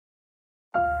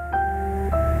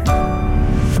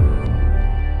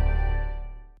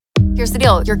Here's the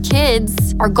deal. Your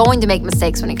kids are going to make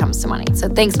mistakes when it comes to money. So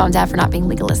thanks, Mom and Dad, for not being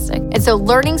legalistic. And so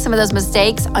learning some of those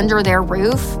mistakes under their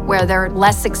roof where they're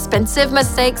less expensive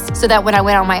mistakes so that when I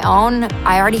went on my own,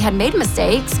 I already had made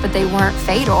mistakes, but they weren't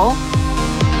fatal.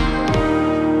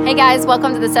 Hey guys,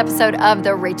 welcome to this episode of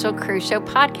the Rachel Cruze Show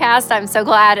podcast. I'm so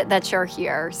glad that you're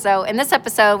here. So in this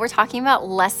episode, we're talking about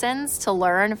lessons to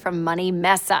learn from money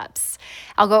mess-ups.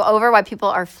 I'll go over why people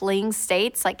are fleeing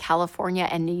states like California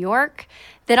and New York.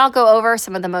 Then I'll go over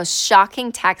some of the most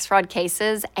shocking tax fraud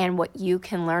cases and what you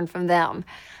can learn from them.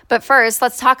 But first,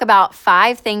 let's talk about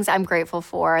 5 things I'm grateful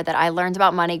for that I learned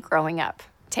about money growing up.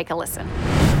 Take a listen.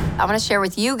 I want to share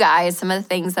with you guys some of the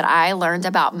things that I learned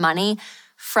about money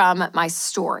from my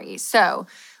story. So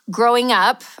growing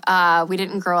up, we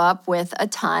didn't grow up with a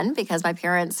ton because my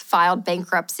parents filed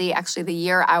bankruptcy actually the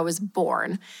year I was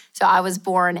born. So I was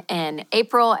born in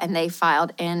April and they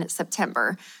filed in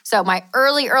September. So my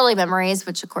early memories,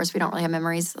 which of course we don't really have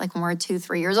memories like when we're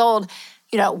 2-3 years old,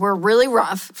 were really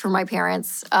rough for my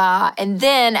parents. And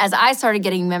then as I started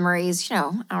getting memories, I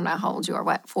don't know how old you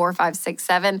are, 4, 5, 6,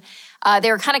 7,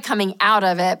 they were kind of coming out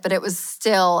of it, but it was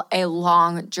still a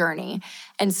long journey.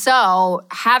 And so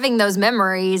having those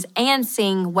memories and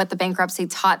seeing what the bankruptcy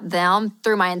taught them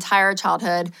through my entire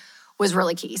childhood was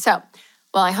really key. So,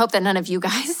 well, I hope that none of you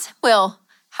guys will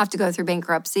have to go through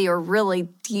bankruptcy or really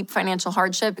deep financial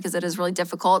hardship because it is really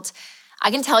difficult. I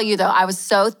can tell you, though, I was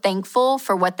so thankful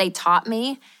for what they taught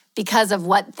me because of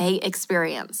what they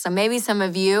experienced. So maybe some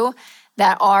of you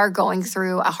that are going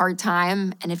through a hard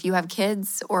time, and if you have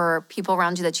kids or people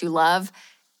around you that you love,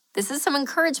 this is some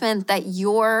encouragement that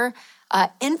your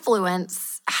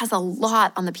influence has a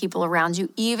lot on the people around you,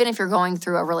 even if you're going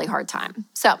through a really hard time.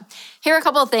 So here are a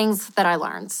couple of things that I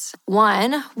learned.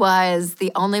 One was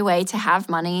the only way to have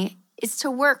money is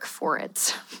to work for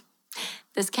it.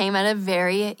 This came at a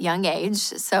very young age.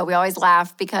 So we always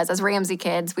laugh because as Ramsey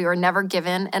kids, we were never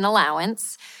given an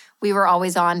allowance. We were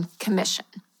always on commission.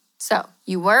 So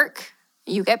you work,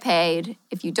 you get paid.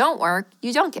 If you don't work,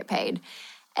 you don't get paid.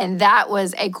 And that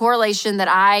was a correlation that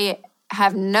I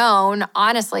have known,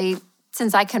 honestly,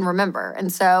 since I can remember.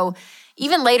 And so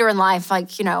even later in life,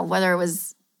 whether it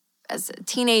was as a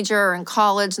teenager or in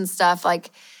college and stuff, like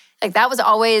that was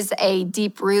always a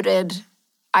deep-rooted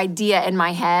idea in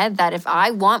my head that if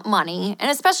I want money,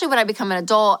 and especially when I become an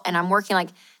adult and I'm working,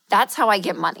 that's how I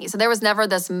get money. So there was never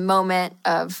this moment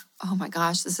of, oh my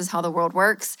gosh, this is how the world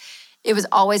works. It was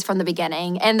always from the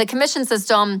beginning. And the commission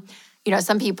system,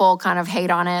 some people kind of hate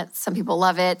on it. Some people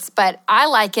love it. But I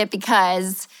like it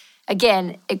because,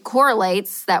 again, it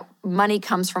correlates that money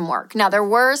comes from work. Now, there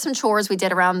were some chores we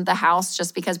did around the house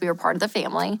just because we were part of the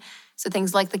family. So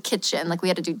things like the kitchen, we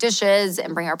had to do dishes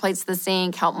and bring our plates to the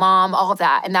sink, help mom, all of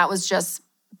that. And that was just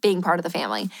being part of the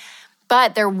family.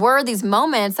 But there were these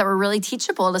moments that were really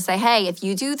teachable to say, hey, if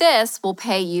you do this, we'll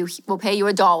pay you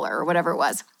 $1 or whatever it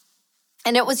was.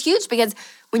 And it was huge because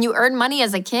when you earn money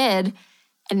as a kid,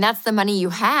 and that's the money you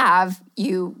have,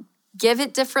 you give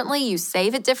it differently, you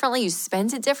save it differently, you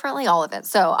spend it differently, all of it.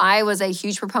 So I was a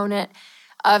huge proponent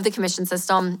of the commission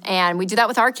system. And we do that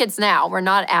with our kids now. We're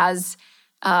not as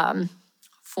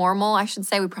formal, I should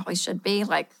say. We probably should be.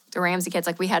 Like the Ramsey kids,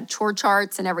 we had chore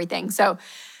charts and everything. So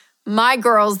my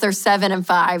girls, they're 7 and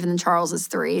 5, and then Charles is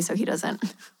 3, so he doesn't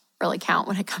really count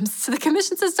when it comes to the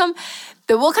commission system.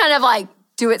 But we'll kind of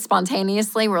do it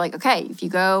spontaneously. We're like, okay,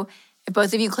 if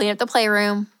both of you clean up the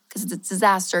playroom, because it's a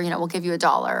disaster, we'll give you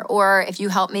 $1. Or if you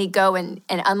help me go and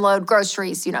unload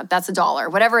groceries, that's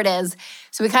 $1, whatever it is.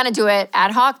 So we kind of do it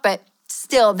ad hoc, but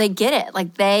still they get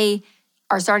it. They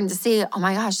are starting to see, oh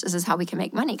my gosh, this is how we can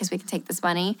make money because we can take this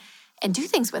money and do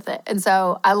things with it. And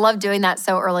so I love doing that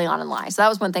so early on in life. So that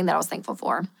was one thing that I was thankful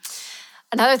for.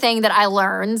 Another thing that I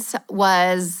learned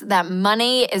was that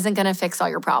money isn't going to fix all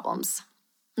your problems.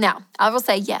 Now, I will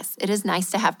say, yes, it is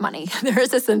nice to have money. There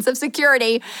is a sense of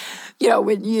security,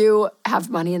 when you have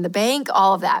money in the bank,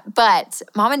 all of that. But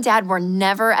mom and dad were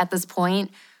never at this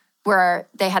point where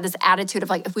they had this attitude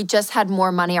of if we just had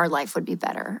more money, our life would be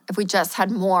better. If we just had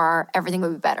more, everything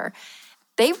would be better.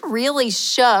 They really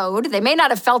showed, they may not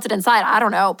have felt it inside, I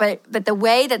don't know, but the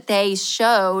way that they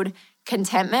showed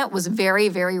contentment was very,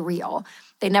 very real.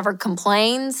 They never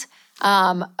complained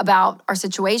about our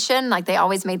situation. They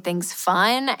always made things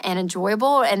fun and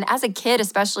enjoyable. And as a kid,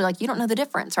 especially, you don't know the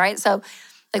difference, right? So,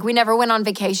 we never went on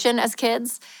vacation as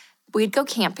kids. We'd go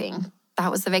camping.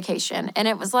 That was the vacation. And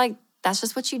it was that's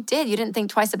just what you did. You didn't think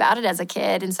twice about it as a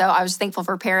kid. And so I was thankful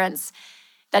for parents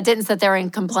that didn't sit there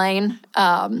and complain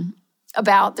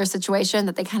about their situation,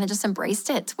 that they kind of just embraced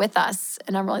it with us.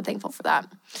 And I'm really thankful for that.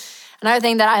 Another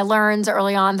thing that I learned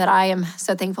early on that I am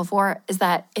so thankful for is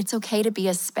that it's okay to be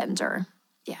a spender.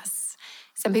 Yes.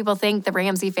 Some people think the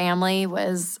Ramsey family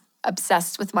was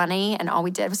obsessed with money and all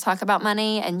we did was talk about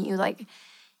money, and you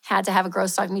had to have a growth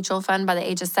stock mutual fund by the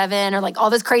age of 7, or all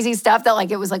this crazy stuff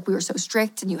that it was we were so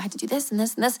strict and you had to do this and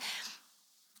this and this.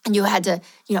 And you had to,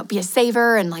 be a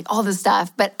saver and all this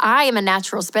stuff. But I am a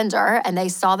natural spender, and they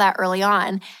saw that early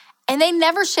on. And they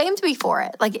never shamed me for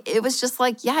it. It was just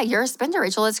yeah, you're a spender,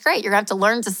 Rachel. It's great. You're going to have to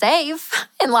learn to save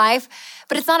in life,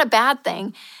 but it's not a bad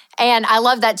thing. And I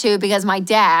love that too, because my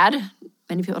dad,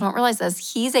 many people don't realize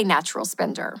this, he's a natural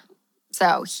spender.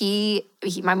 So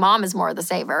my mom is more of the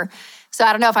saver. So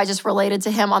I don't know if I just related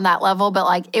to him on that level,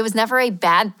 but it was never a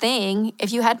bad thing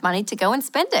if you had money to go and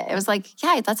spend it. It was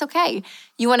yeah, that's okay.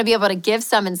 You want to be able to give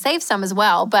some and save some as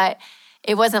well, but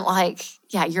it wasn't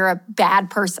yeah, you're a bad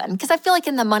person. Because I feel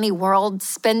in the money world,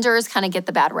 spenders kind of get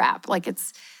the bad rap.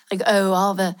 It's oh,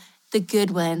 all the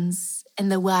good ones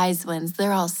and the wise ones,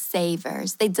 they're all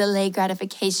savers. They delay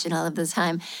gratification all of the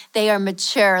time. They are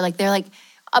mature. They're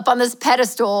up on this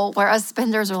pedestal, where us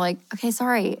spenders are okay,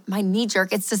 sorry, my knee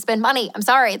jerk, it's to spend money. I'm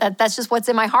sorry, that's just what's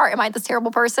in my heart. Am I this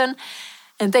terrible person?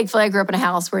 And thankfully I grew up in a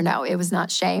house where no, it was not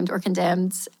shamed or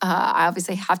condemned. I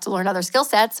obviously have to learn other skill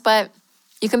sets, but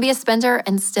you can be a spender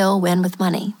and still win with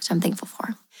money, which I'm thankful for.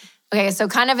 Okay, so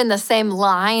kind of in the same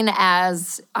line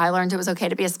as I learned it was okay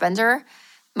to be a spender,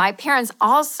 my parents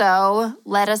also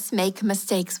let us make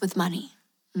mistakes with money.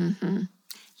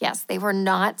 Yes, they were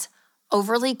not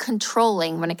overly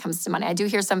controlling when it comes to money. I do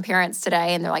hear some parents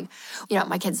today, and they're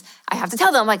my kids, I have to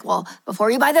tell them, well, before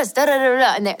you buy this,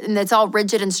 da-da-da-da, and it's all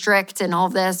rigid and strict and all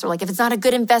of this. Or if it's not a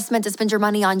good investment to spend your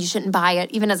money on, you shouldn't buy it,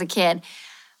 even as a kid.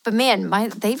 But man,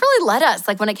 they really let us.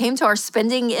 When it came to our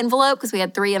spending envelope, because we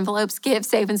had 3 envelopes, give,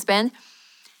 save, and spend,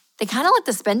 they kind of let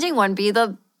the spending one be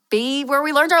where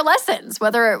we learned our lessons,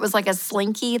 whether it was a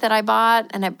Slinky that I bought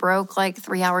and it broke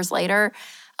 3 hours later,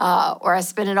 or I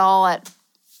spent it all at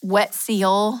Wet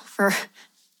Seal for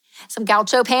some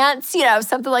gaucho pants,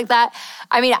 something like that.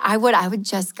 I mean, I would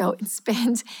just go and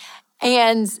spend.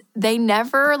 And they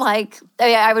never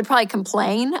I would probably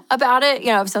complain about it,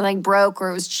 if something broke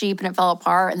or it was cheap and it fell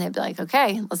apart, and they'd be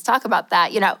okay, let's talk about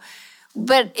that,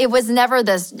 But it was never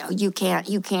this, no, you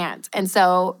can't. And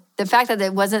so the fact that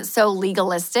it wasn't so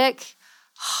legalistic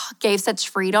gave such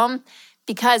freedom,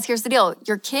 because here's the deal,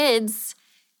 your kids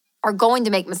are going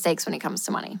to make mistakes when it comes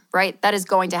to money, right? That is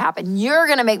going to happen. You're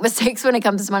going to make mistakes when it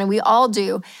comes to money. We all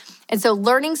do. And so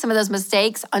learning some of those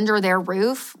mistakes under their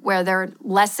roof, where they're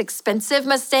less expensive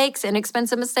mistakes,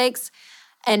 inexpensive mistakes,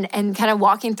 and kind of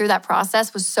walking through that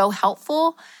process was so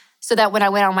helpful, so that when I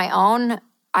went on my own,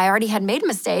 I already had made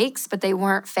mistakes, but they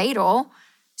weren't fatal.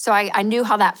 So I knew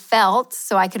how that felt,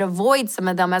 so I could avoid some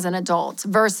of them as an adult,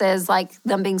 versus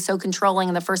them being so controlling.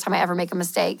 And the first time I ever make a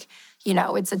mistake,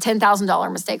 it's a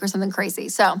 $10,000 mistake or something crazy.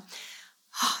 So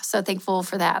thankful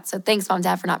for that. So thanks, Mom and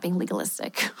Dad, for not being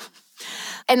legalistic.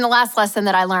 And the last lesson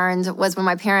that I learned was when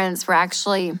my parents were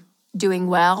actually doing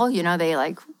well.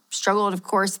 They struggled, of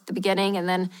course, at the beginning. And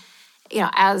then,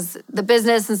 as the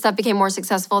business and stuff became more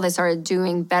successful, they started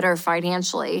doing better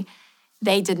financially.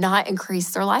 They did not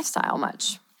increase their lifestyle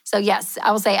much. So yes,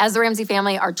 I will say, as the Ramsey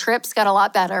family, our trips got a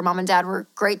lot better. Mom and Dad were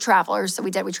great travelers. So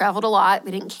we traveled a lot.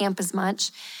 We didn't camp as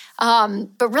much.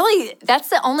 But really, that's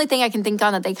the only thing I can think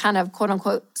on that they kind of, quote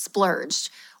unquote, splurged,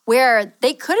 where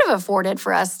they could have afforded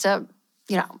for us to,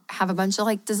 have a bunch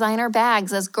of designer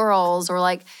bags as girls, or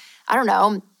I don't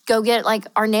know, go get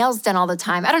our nails done all the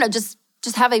time. I don't know, just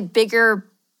have a bigger,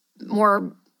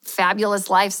 more fabulous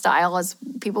lifestyle, as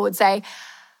people would say.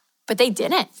 But they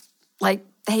didn't.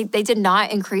 They did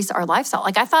not increase our lifestyle.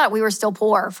 I thought we were still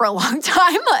poor for a long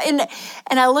time.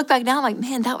 And I look back now, I'm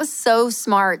man, that was so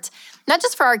smart. Not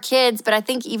just for our kids, but I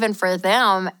think even for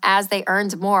them, as they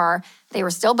earned more, they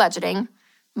were still budgeting.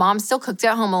 Mom still cooked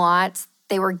at home a lot.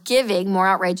 They were giving more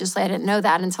outrageously. I didn't know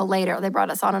that until later. They brought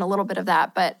us on in a little bit of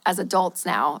that. But as adults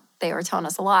now, they were telling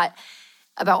us a lot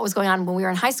about what was going on when we were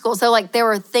in high school. So there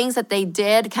were things that they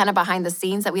did kind of behind the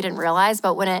scenes that we didn't realize.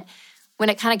 But when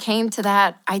it kind of came to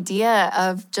that idea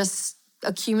of just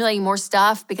accumulating more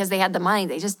stuff because they had the money,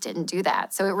 they just didn't do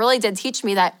that. So it really did teach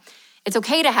me that it's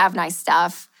okay to have nice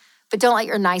stuff, but don't let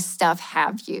your nice stuff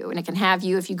have you. And it can have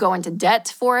you if you go into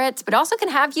debt for it, but also can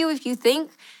have you if you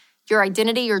think your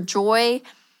identity, your joy,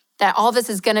 that all this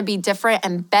is going to be different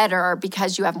and better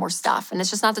because you have more stuff. And it's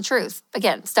just not the truth.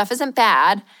 Again, stuff isn't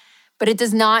bad, but it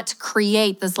does not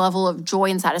create this level of joy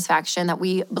and satisfaction that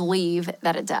we believe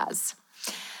that it does.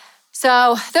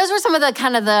 So those were some of the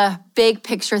kind of the big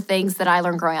picture things that I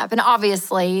learned growing up. And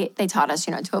obviously they taught us,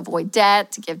 to avoid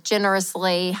debt, to give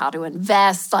generously, how to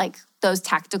invest, those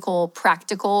tactical,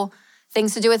 practical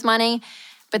things to do with money.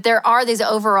 But there are these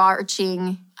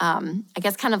overarching, I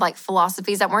guess, kind of like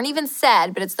philosophies that weren't even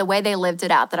said, but it's the way they lived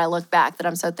it out that I look back that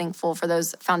I'm so thankful for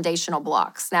those foundational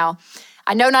blocks. Now,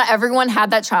 I know not everyone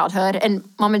had that childhood, and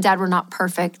mom and dad were not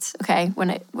perfect, okay, when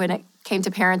it came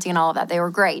to parenting and all of that. They were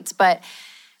great, but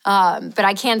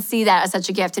I can see that as such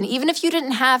a gift. And even if you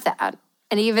didn't have that,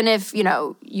 and even if, you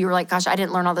were like, gosh, I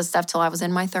didn't learn all this stuff till I was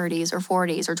in my 30s or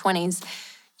 40s or 20s,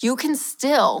 you can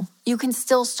still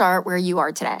start where you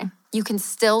are today. You can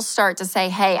still start to say,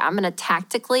 hey, I'm going to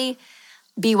tactically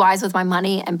be wise with my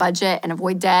money and budget and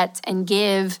avoid debt and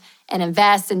give and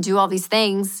invest and do all these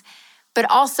things. But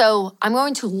also, I'm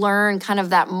going to learn kind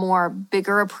of that more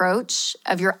bigger approach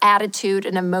of your attitude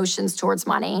and emotions towards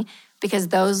money, because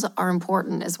those are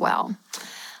important as well.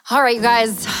 All right, you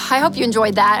guys, I hope you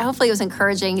enjoyed that. Hopefully it was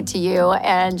encouraging to you.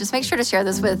 And just make sure to share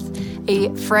this with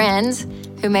a friend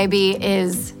who maybe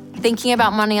is thinking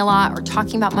about money a lot or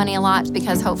talking about money a lot,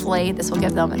 because hopefully this will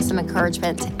give them some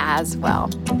encouragement as well.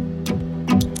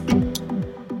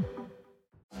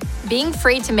 Being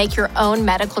free to make your own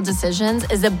medical decisions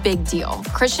is a big deal.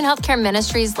 Christian Healthcare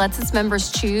Ministries lets its members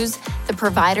choose the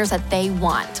providers that they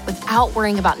want without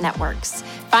worrying about networks.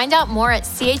 Find out more at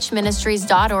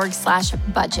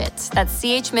chministries.org/budget. That's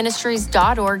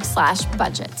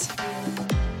chministries.org/budget.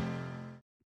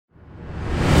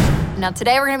 Now,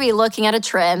 today we're going to be looking at a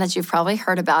trend that you've probably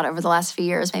heard about over the last few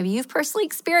years. Maybe you've personally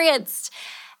experienced,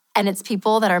 and it's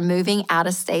people that are moving out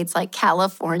of states like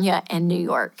California and New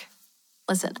York.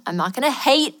 Listen, I'm not going to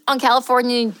hate on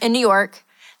California and New York.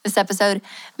 This episode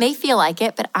may feel like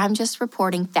it, but I'm just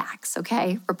reporting facts,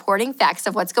 okay? Reporting facts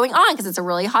of what's going on, because it's a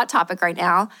really hot topic right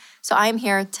now. So I'm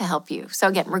here to help you. So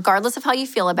again, regardless of how you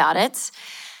feel about it,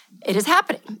 it is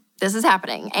happening. This is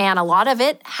happening. And a lot of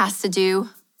it has to do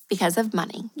because of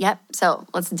money. Yep. So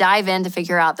let's dive in to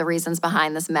figure out the reasons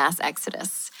behind this mass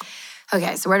exodus.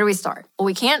 Okay, so where do we start? Well,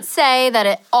 we can't say that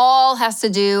it all has to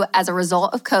do as a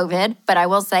result of COVID, but I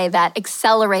will say that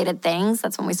accelerated things.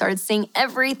 That's when we started seeing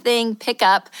everything pick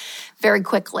up very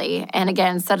quickly. And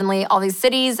again, suddenly all these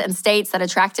cities and states that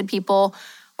attracted people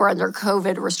were under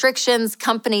COVID restrictions.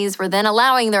 Companies were then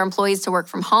allowing their employees to work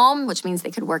from home, which means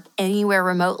they could work anywhere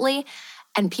remotely,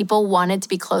 and people wanted to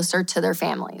be closer to their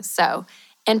families. So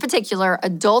in particular,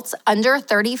 adults under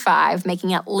 35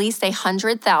 making at least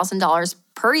 $100,000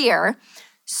 per year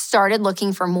started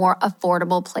looking for more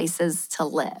affordable places to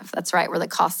live. That's right, where the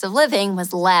cost of living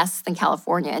was less than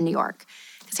California and New York.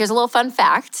 Because here's a little fun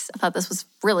fact. I thought this was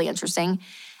really interesting.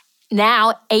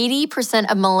 Now,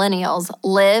 80% of millennials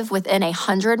live within a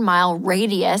 100-mile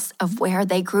radius of where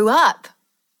they grew up.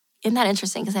 Isn't that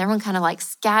interesting? Because everyone kind of like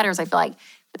scatters, I feel like,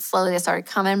 but slowly they started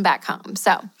coming back home.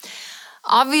 So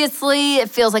obviously, it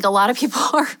feels like a lot of people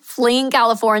are fleeing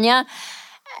California,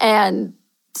 and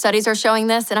studies are showing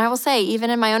this. And I will say, even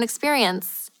in my own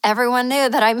experience, everyone new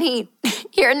that I meet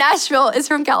here in Nashville is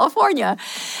from California.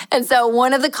 And so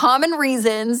one of the common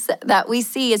reasons that we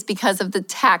see is because of the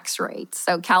tax rates.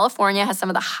 So California has some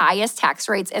of the highest tax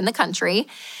rates in the country,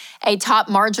 a top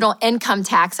marginal income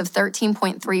tax of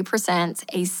 13.3%,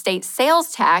 a state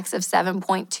sales tax of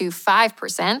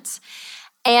 7.25%,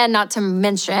 and not to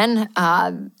mention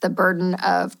the burden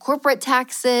of corporate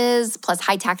taxes, plus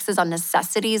high taxes on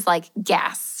necessities like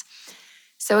gas.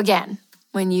 So again,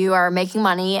 when you are making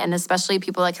money, and especially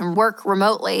people that can work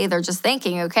remotely, they're just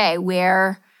thinking, okay,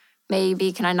 where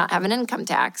maybe can I not have an income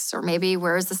tax? Or maybe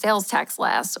where is the sales tax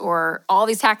less? Or all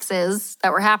these taxes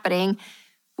that were happening,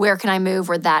 where can I move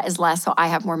where that is less so I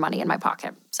have more money in my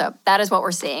pocket? So that is what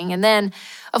we're seeing. And then,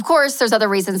 of course, there's other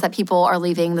reasons that people are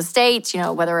leaving the state,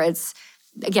 whether it's,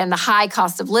 again, the high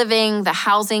cost of living, the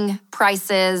housing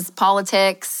prices,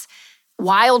 politics,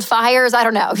 wildfires. I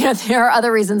don't know. There are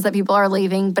other reasons that people are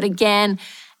leaving. But again,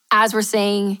 as we're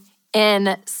seeing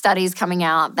in studies coming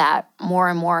out, that more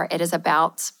and more it is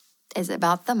about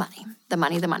the money,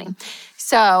 the money.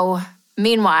 So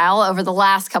meanwhile, over the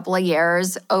last couple of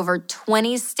years, over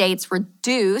 20 states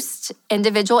reduced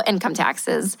individual income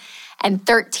taxes, and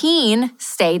 13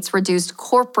 states reduced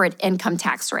corporate income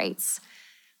tax rates.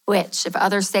 Which, if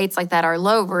other states like that are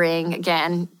lowering,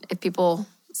 again, if people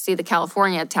see the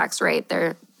California tax rate,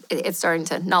 it's starting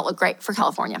to not look great for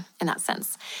California in that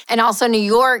sense. And also New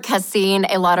York has seen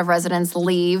a lot of residents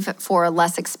leave for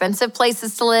less expensive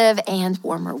places to live and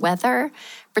warmer weather.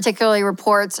 Particularly,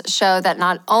 reports show that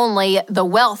not only the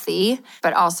wealthy,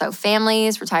 but also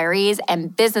families, retirees,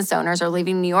 and business owners are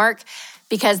leaving New York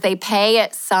because they pay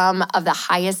some of the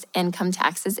highest income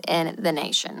taxes in the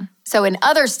nation. So in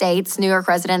other states, New York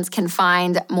residents can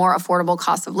find more affordable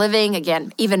cost of living,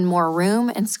 again, even more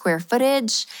room and square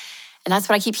footage. And that's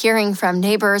what I keep hearing from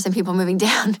neighbors and people moving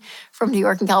down from New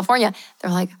York and California.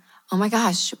 They're like, oh my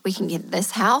gosh, we can get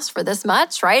this house for this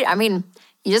much, right? I mean,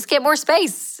 you just get more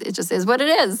space. It just is what it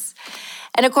is.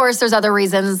 And of course, there's other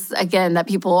reasons, again, that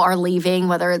people are leaving,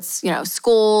 whether it's,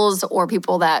 schools or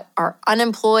people that are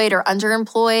unemployed or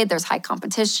underemployed. There's high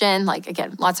competition,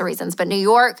 again, lots of reasons. But New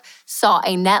York saw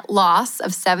a net loss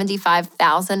of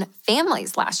 75,000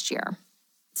 families last year.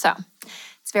 So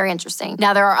it's very interesting.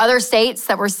 Now, there are other states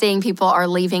that we're seeing people are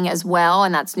leaving as well,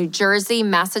 and that's New Jersey,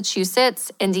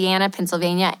 Massachusetts, Indiana,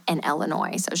 Pennsylvania, and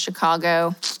Illinois. So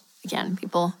Chicago, again,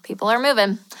 people are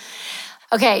moving.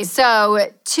 Okay, so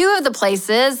 2 of the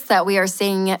places that we are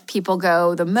seeing people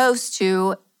go the most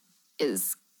to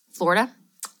is Florida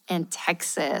and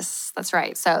Texas. That's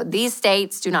right. So these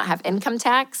states do not have income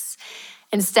tax.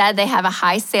 Instead, they have a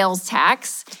high sales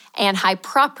tax and high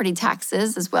property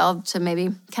taxes as well to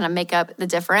maybe kind of make up the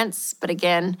difference. But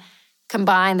again,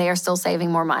 combined, they are still saving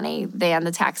more money than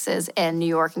the taxes in New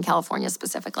York and California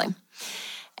specifically.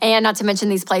 And not to mention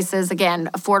these places, again,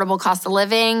 affordable cost of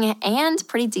living and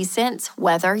pretty decent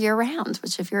weather year-round,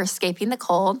 which if you're escaping the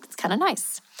cold, it's kind of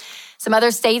nice. Some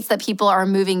other states that people are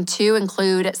moving to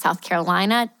include South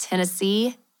Carolina,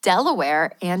 Tennessee,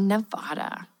 Delaware, and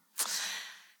Nevada.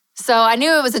 So I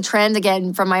knew it was a trend,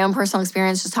 again, from my own personal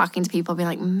experience, just talking to people, being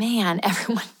like, man,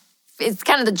 everyone, it's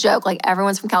kind of the joke,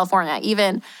 everyone's from California.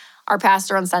 Even our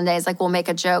pastor on Sundays, we'll make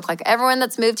a joke, everyone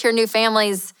that's moved here, new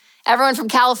families, everyone from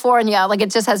California,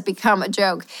 it just has become a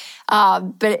joke.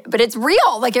 But it's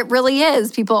real, it really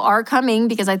is. People are coming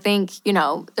because I think,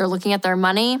 they're looking at their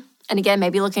money. And again,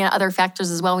 maybe looking at other factors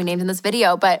as well we named in this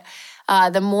video. But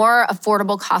the more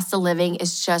affordable cost of living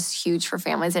is just huge for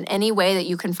families. In any way that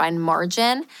you can find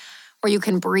margin where you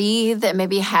can breathe and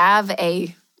maybe have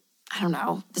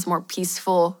this more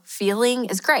peaceful feeling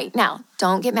is great. Now,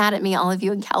 don't get mad at me, all of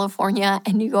you in California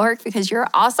and New York, because you're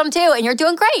awesome too and you're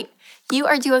doing great. You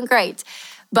are doing great.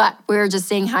 But we're just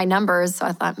seeing high numbers. So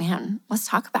I thought, man, let's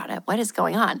talk about it. What is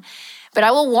going on? But I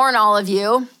will warn all of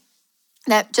you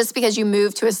that just because you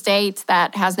move to a state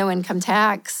that has no income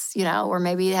tax, or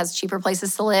maybe it has cheaper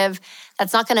places to live,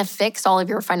 that's not going to fix all of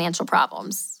your financial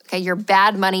problems. Okay, your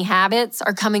bad money habits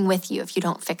are coming with you if you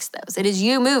don't fix those. It is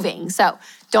you moving. So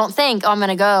don't think, I'm going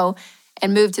to go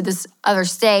and move to this other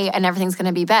state and everything's going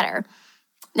to be better.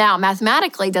 Now,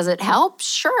 mathematically, does it help?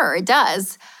 Sure, it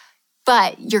does.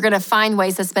 But you're going to find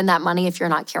ways to spend that money if you're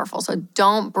not careful. So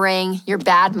don't bring your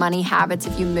bad money habits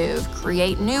if you move.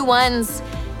 Create new ones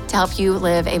to help you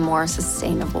live a more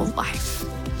sustainable life.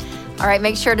 All right,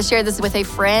 make sure to share this with a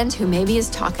friend who maybe is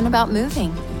talking about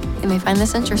moving. They may find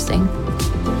this interesting.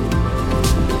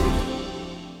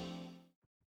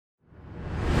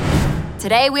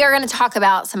 Today, we are going to talk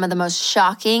about some of the most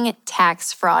shocking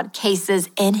tax fraud cases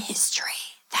in history.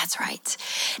 That's right.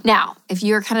 Now, if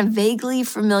you're kind of vaguely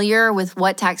familiar with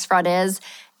what tax fraud is,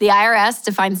 the IRS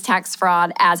defines tax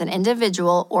fraud as an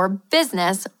individual or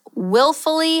business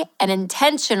willfully and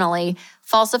intentionally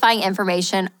falsifying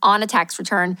information on a tax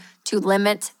return to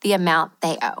limit the amount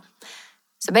they owe.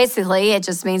 So basically, it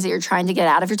just means that you're trying to get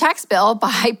out of your tax bill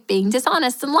by being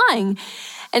dishonest and lying.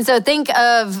 And so think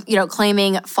of,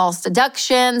 claiming false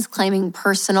deductions, claiming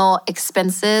personal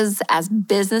expenses as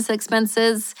business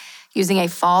expenses, using a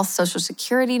false social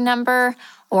security number,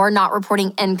 or not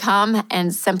reporting income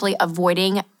and simply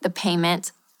avoiding the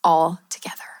payment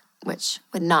altogether, which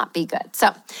would not be good.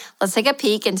 So let's take a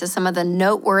peek into some of the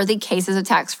noteworthy cases of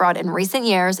tax fraud in recent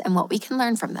years and what we can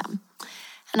learn from them.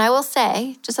 And I will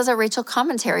say, just as a Rachel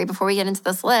commentary before we get into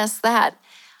this list, that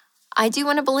I do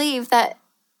want to believe that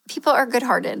people are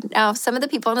good-hearted. Now, some of the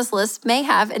people on this list may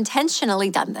have intentionally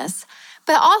done this,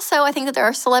 but also I think that there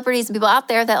are celebrities and people out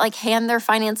there that hand their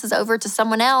finances over to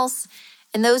someone else,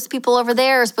 and those people over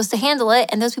there are supposed to handle it,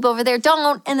 and those people over there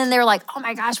don't, and then they're like, oh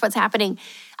my gosh, what's happening?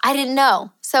 I didn't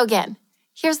know. So again,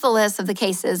 here's the list of the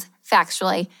cases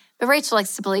factually, but Rachel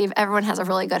likes to believe everyone has a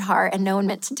really good heart and no one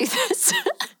meant to do this.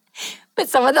 But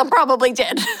some of them probably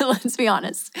did, let's be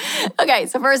honest. Okay,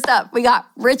 so first up, we got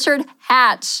Richard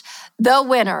Hatch, the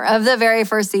winner of the very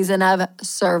first season of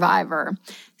Survivor.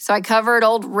 So I covered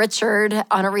old Richard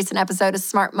on a recent episode of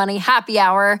Smart Money Happy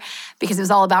Hour because it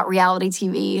was all about reality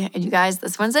TV. And you guys,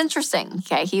 this one's interesting.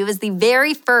 Okay, he was the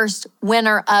very first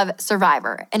winner of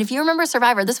Survivor. And if you remember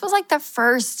Survivor, this was the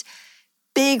first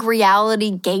big reality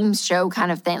game show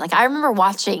kind of thing. I remember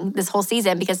watching this whole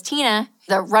season because Tina,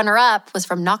 the runner-up, was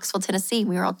from Knoxville, Tennessee.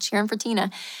 We were all cheering for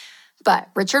Tina. But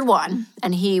Richard won,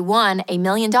 and he won $1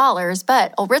 million.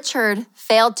 But old Richard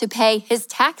failed to pay his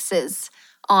taxes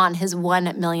on his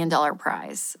 $1 million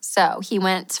prize. So he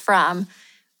went from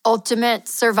ultimate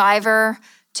survivor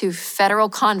to federal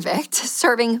convict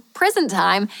serving prison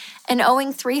time and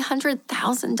owing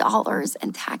 $300,000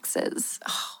 in taxes.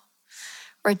 Oh,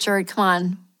 Richard, come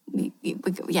on. We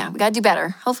got to do better.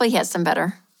 Hopefully he has done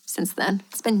better since then.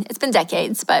 It's been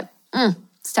decades, but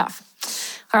it's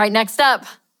tough. All right, next up,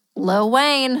 Lil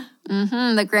Wayne,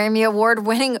 the Grammy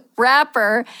Award-winning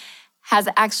rapper, has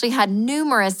actually had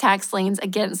numerous tax liens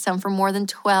against him for more than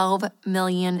 $12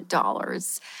 million.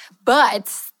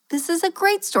 But this is a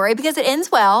great story because it ends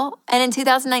well. And in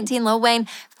 2019, Lil Wayne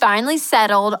finally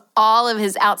settled all of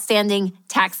his outstanding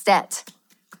tax debt.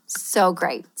 So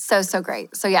great. So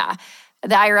great. So yeah,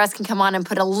 the IRS can come on and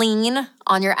put a lien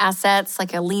on your assets,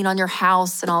 like a lien on your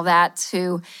house and all that,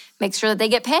 to make sure that they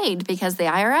get paid, because the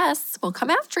IRS will come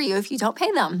after you if you don't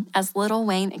pay them, as Lil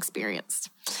Wayne experienced.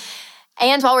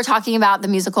 And while we're talking about the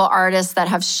musical artists that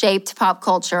have shaped pop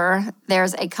culture,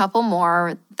 there's a couple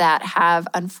more that have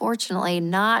unfortunately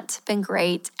not been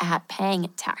great at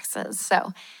paying taxes.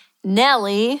 So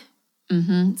Nelly,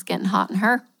 it's getting hot in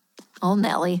her. Oh,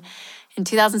 Nelly. In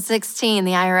 2016,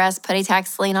 the IRS put a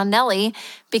tax lien on Nelly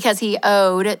because he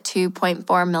owed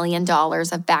 $2.4 million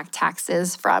of back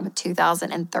taxes from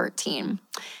 2013.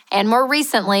 And more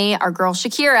recently, our girl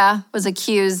Shakira was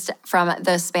accused from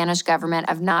the Spanish government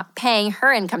of not paying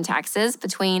her income taxes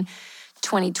between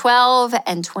 2012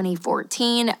 and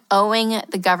 2014, owing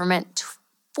the government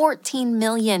 14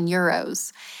 million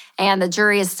euros. And the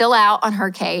jury is still out on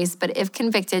her case, but if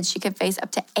convicted, she could face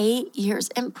up to 8 years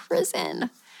in prison.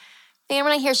 And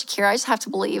when I hear Shakira, I just have to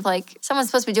believe, like, someone's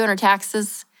supposed to be doing her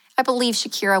taxes. I believe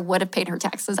Shakira would have paid her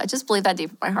taxes. I just believe that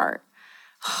deep in my heart.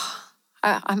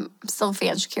 I'm still a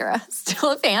fan, Shakira.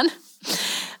 Still a fan.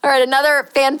 All right, another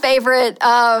fan favorite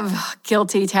of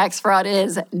guilty tax fraud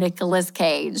is Nicolas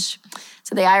Cage.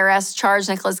 So the IRS charged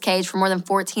Nicolas Cage for more than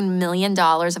 $14 million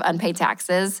of unpaid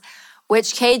taxes,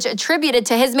 which Cage attributed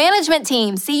to his management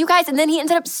team. See, you guys, and then he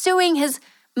ended up suing his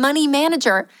money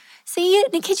manager. See,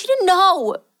 Nick Cage, you didn't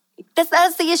know.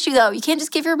 That's the issue, though. You can't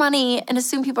just give your money and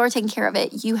assume people are taking care of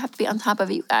it. You have to be on top of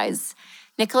it, you guys.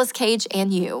 Nicolas Cage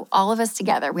and you, all of us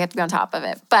together, we have to be on top of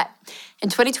it. But in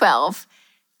 2012,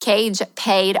 Cage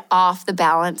paid off the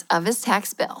balance of his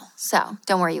tax bill. So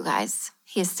don't worry, you guys.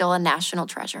 He is still a national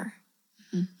treasure.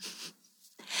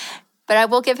 But I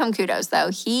will give him kudos, though.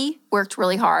 He worked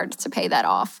really hard to pay that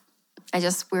off.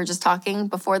 We were just talking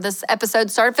before this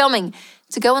episode started filming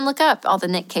to go and look up all the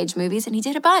Nick Cage movies, and he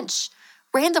did a bunch.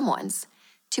 Random ones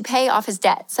to pay off his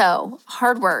debt. So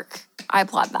hard work. I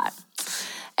applaud that.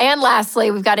 And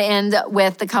lastly, we've got to end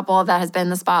with the couple that has been in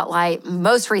the spotlight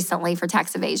most recently for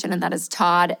tax evasion, and that is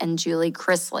Todd and Julie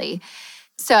Chrisley.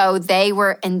 So they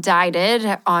were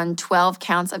indicted on 12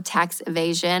 counts of tax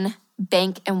evasion,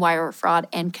 bank and wire fraud,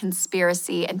 and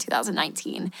conspiracy in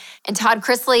 2019. And Todd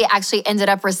Chrisley actually ended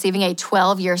up receiving a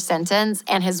 12-year sentence,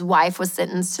 and his wife was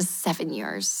sentenced to 7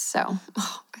 years. So,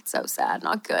 it's so sad,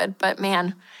 not good. But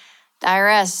man, the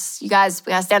IRS, you guys,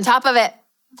 we gotta stay on top of it.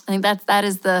 I think that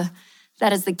is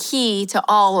the key to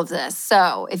all of this.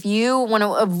 So if you want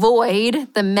to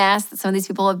avoid the mess that some of these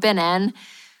people have been in,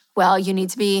 well, you need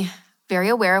to be very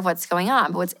aware of what's going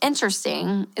on. But what's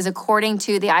interesting is, according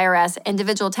to the IRS,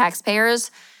 individual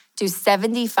taxpayers do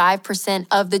 75%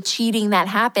 of the cheating that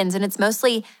happens, and it's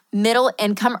mostly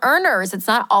middle-income earners. It's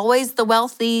not always the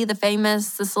wealthy, the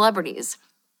famous, the celebrities.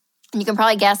 And you can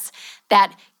probably guess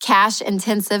that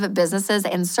cash-intensive businesses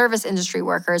and service industry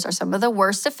workers are some of the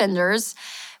worst offenders,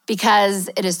 because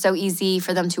it is so easy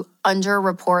for them to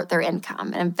underreport their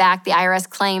income. And in fact, the IRS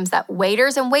claims that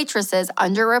waiters and waitresses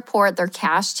underreport their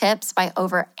cash tips by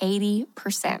over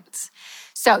 80%.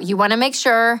 So you want to make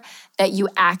sure that you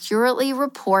accurately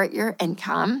report your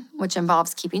income, which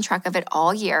involves keeping track of it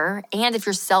all year. And if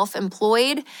you're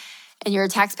self-employed and you're a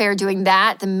taxpayer doing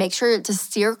that, then make sure to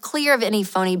steer clear of any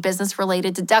phony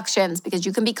business-related deductions, because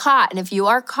you can be caught. And if you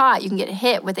are caught, you can get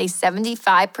hit with a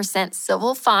 75%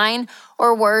 civil fine,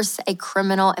 or worse, a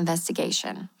criminal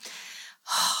investigation.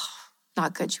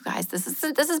 Not good, you guys. This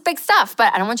is big stuff,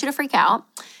 but I don't want you to freak out,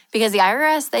 because the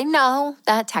IRS, they know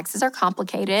that taxes are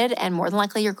complicated, and more than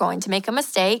likely you're going to make a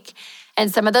mistake.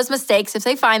 And some of those mistakes, if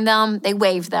they find them, they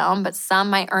waive them, but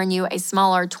some might earn you a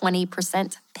smaller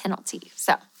 20% penalty.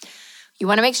 So you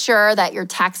want to make sure that your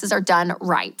taxes are done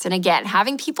right. And again,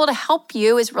 having people to help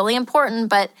you is really important,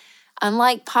 but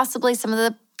unlike possibly some of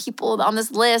the people on this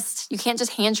list, you can't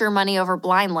just hand your money over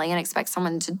blindly and expect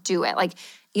someone to do it. Like,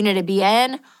 you need to be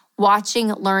in,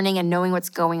 watching, learning, and knowing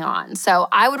what's going on. So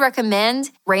I would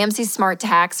recommend Ramsey Smart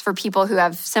Tax for people who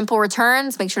have simple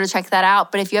returns. Make sure to check that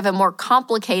out. But if you have a more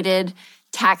complicated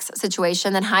tax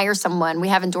situation, then hire someone. We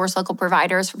have endorsed local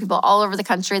providers for people all over the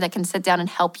country that can sit down and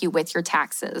help you with your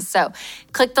taxes. So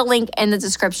click the link in the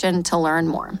description to learn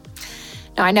more.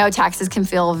 Now, I know taxes can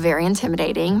feel very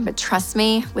intimidating, but trust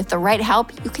me, with the right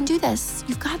help, you can do this.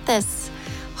 You've got this.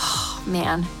 Oh,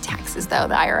 man, taxes though,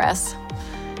 the IRS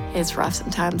is rough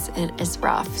sometimes. It is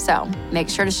rough. So make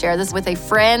sure to share this with a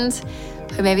friend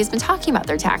who maybe has been talking about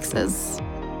their taxes.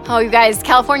 Oh, you guys,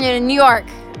 California and New York,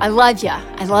 I love ya.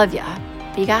 I love ya.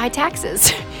 But you got high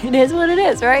taxes. It is what it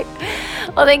is, right?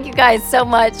 Well, thank you guys so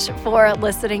much for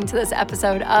listening to this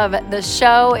episode of the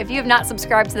show. If you have not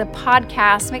subscribed to the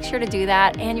podcast, make sure to do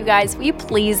that. And you guys, will you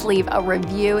please leave a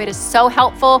review? It is so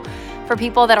helpful for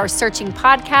people that are searching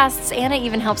podcasts, and it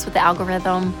even helps with the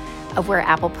algorithm of where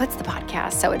Apple puts the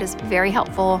podcast. So it is very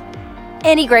helpful.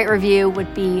 Any great review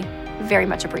would be very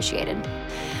much appreciated.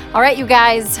 All right, you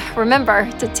guys,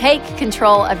 remember to take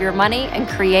control of your money and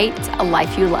create a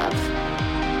life you love.